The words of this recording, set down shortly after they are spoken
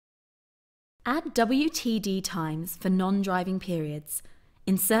Add WTD times for non-driving periods.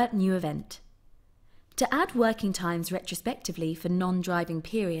 Insert new event. To add working times retrospectively for non-driving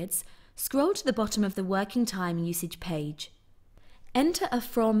periods, scroll to the bottom of the working time usage page. Enter a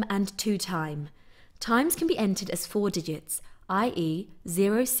from and to time. Times can be entered as 4 digits, i.e.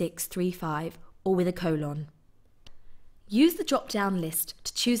 0635 or with a colon. Use the drop-down list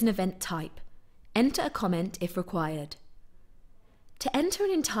to choose an event type. Enter a comment if required. To enter an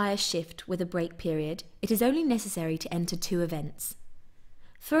entire shift with a break period, it is only necessary to enter 2 events.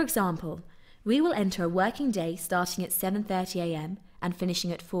 For example, we will enter a working day starting at 7:30 a.m. and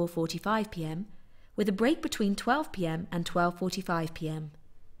finishing at 4:45 p.m. with a break between 12 p.m. and 12:45 p.m.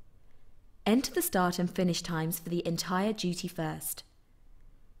 Enter the start and finish times for the entire duty first.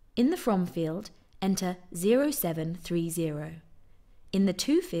 In the from field, enter 0730. In the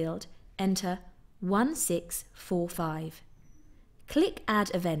to field, enter 1645. Click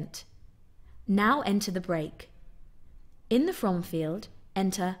Add Event. Now enter the break. In the from field,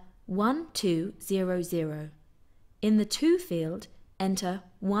 enter 1200. In the to field, enter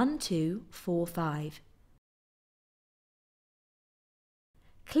 1245.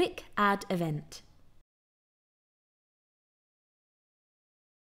 Click Add Event.